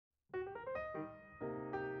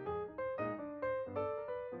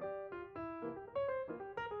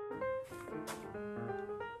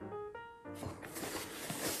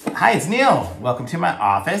Hi, it's Neil. Welcome to my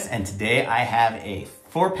office, and today I have a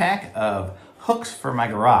 4-pack of hooks for my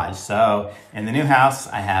garage. So in the new house,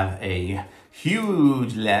 I have a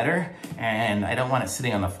huge ladder, and I don't want it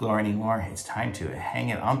sitting on the floor anymore. It's time to hang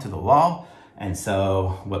it onto the wall, and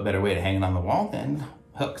so what better way to hang it on the wall than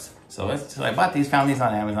hooks? So I bought these, found these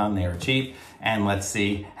on Amazon. They were cheap, and let's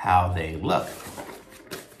see how they look.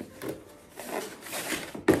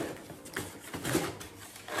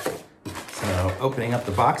 So opening up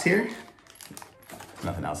the box here, there's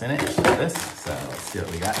nothing else in it, it's just this. So let's see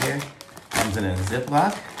what we got here. Comes in a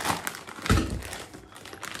Ziploc.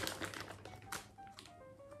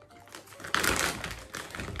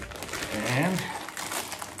 And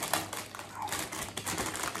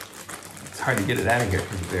it's hard to get it out of here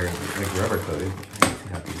because they're like rubber coated.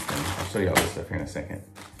 Got these things. I'll show you all this stuff here in a second.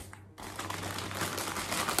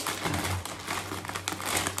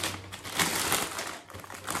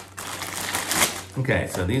 Okay,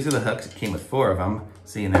 so these are the hooks. It came with 4 of them.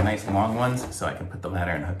 See, and they're nice long ones, so I can put the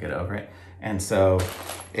ladder and hook it over it. And so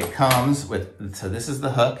it comes with, so this is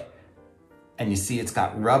the hook, and you see it's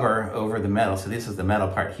got rubber over the metal. So this is the metal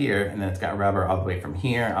part here, and then it's got rubber all the way from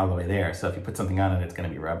here, all the way there. So if you put something on it, it's gonna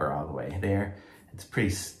be rubber all the way there. It's pretty,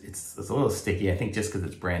 it's a little sticky. I think just because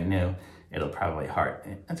it's brand new, it'll probably hard.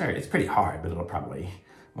 It's all right, it's pretty hard, but it'll probably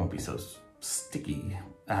won't be so sticky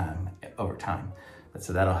over time. But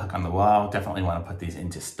so that'll hook on the wall. Definitely want to put these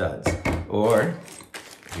into studs. Or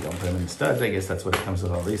if you don't put them in studs, I guess that's what it comes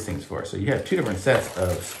with all these things for. So you have 2 different sets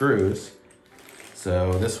of screws.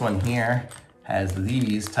 So this one here has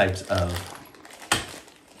these types of,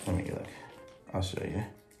 let me look, I'll show you.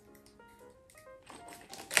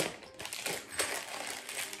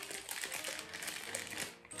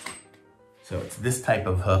 So it's this type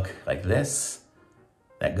of hook like this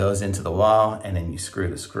that goes into the wall, and then you screw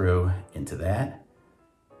the screw into that.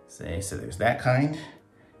 See, so there's that kind,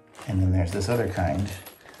 and then there's this other kind.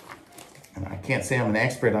 And I can't say I'm an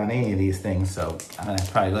expert on any of these things, so I'm gonna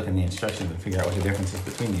probably look in the instructions and figure out what the difference is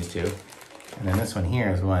between these two. And then this one here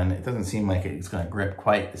is one, it doesn't seem like it's gonna grip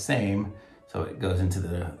quite the same, so it goes into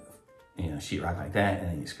the sheetrock like that, and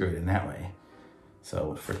then you screw it in that way.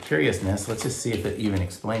 So for curiousness, let's just see if it even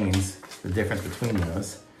explains the difference between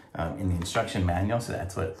those in the instruction manual. So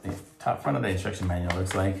that's what the top front of the instruction manual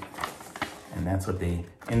looks like. And that's what the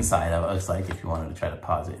inside of it looks like if you wanted to try to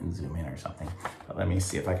pause it and zoom in or something. But let me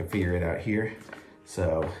see if I can figure it out here.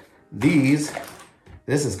 So this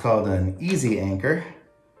is called an easy anchor.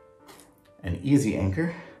 An easy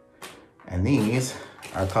anchor. And these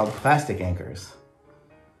are called plastic anchors.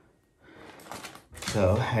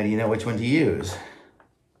 So how do you know which one to use?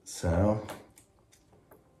 So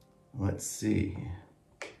let's see.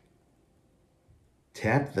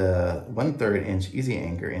 Tap the 1/3 inch easy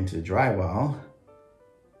anchor into the drywall.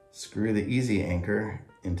 Screw the easy anchor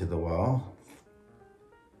into the wall.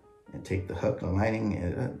 And take the hook lining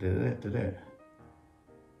it.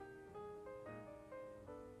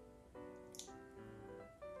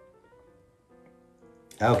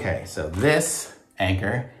 Okay, so this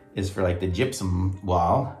anchor is for like the gypsum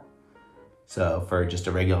wall. So for just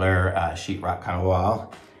a regular sheetrock kind of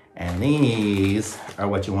wall. And these are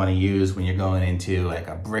what you want to use when you're going into like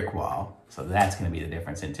a brick wall. So that's going to be the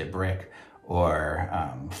difference into brick or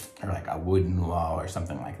like a wooden wall or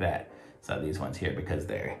something like that. So these ones here, because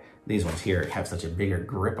these ones here have such a bigger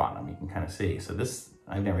grip on them, you can kind of see. So this,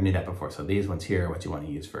 I never knew that before. So these ones here are what you want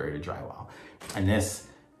to use for a drywall. And this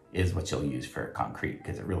is what you'll use for concrete,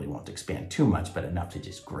 because it really won't expand too much, but enough to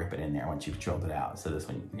just grip it in there once you've drilled it out. So this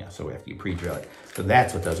one, so after you pre-drill it. So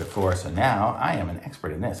that's what those are for. So now I am an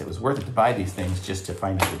expert in this. It was worth it to buy these things just to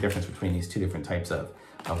find out the difference between these 2 different types of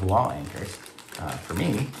wall anchors for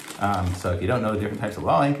me. So if you don't know the different types of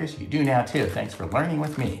wall anchors, you do now too. Thanks for learning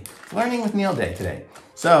with me. Learning with Neil Day today.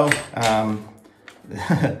 So,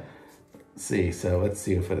 let's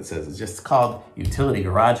see what it says. It's just called utility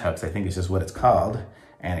garage hooks. I think it's just what it's called.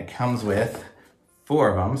 And it comes with 4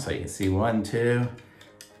 of them. So you can see 1, 2,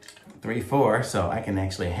 3, 4. So I can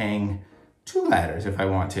actually hang 2 ladders if I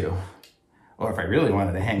want to. Or if I really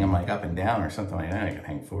wanted to hang them like up and down or something like that, I could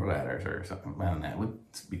hang 4 ladders or something. Well, that would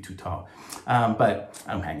be too tall. But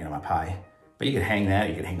I'm hanging them up high. But you could hang that.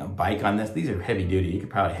 You could hang a bike on this. These are heavy duty. You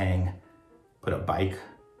could probably put a bike.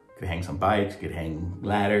 You could hang some bikes. You could hang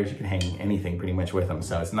ladders. You could hang anything pretty much with them.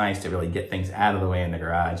 So it's nice to really get things out of the way in the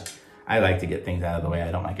garage. I like to get things out of the way.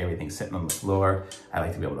 I don't like everything sitting on the floor. I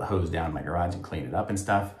like to be able to hose down my garage and clean it up and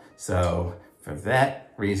stuff. So for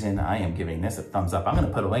that reason, I am giving this a thumbs up. I'm gonna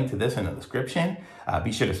put a link to this in the description.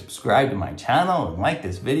 Be sure to subscribe to my channel and like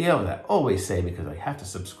this video, as I always say, because I have to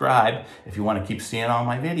subscribe if you wanna keep seeing all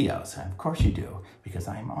my videos. And of course you do, because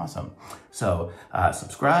I am awesome. So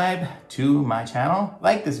subscribe to my channel,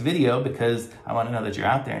 like this video, because I wanna know that you're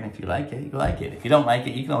out there, and if you like it, you like it. If you don't like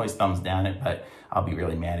it, you can always thumbs down it, but I'll be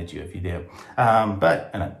really mad at you if you do.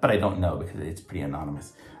 But I don't know, because it's pretty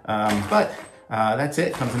anonymous. That's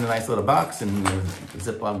it. Comes in a nice little box and a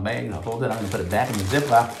Ziploc bag to hold it. I'm gonna put it back in the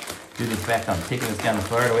Ziploc. Do this back. I'm taking this down to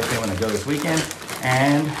Florida with me when I go this weekend,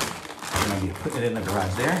 and I'm gonna be putting it in the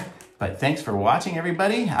garage there. But thanks for watching,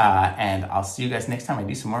 everybody, and I'll see you guys next time I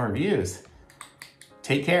do some more reviews.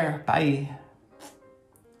 Take care. Bye.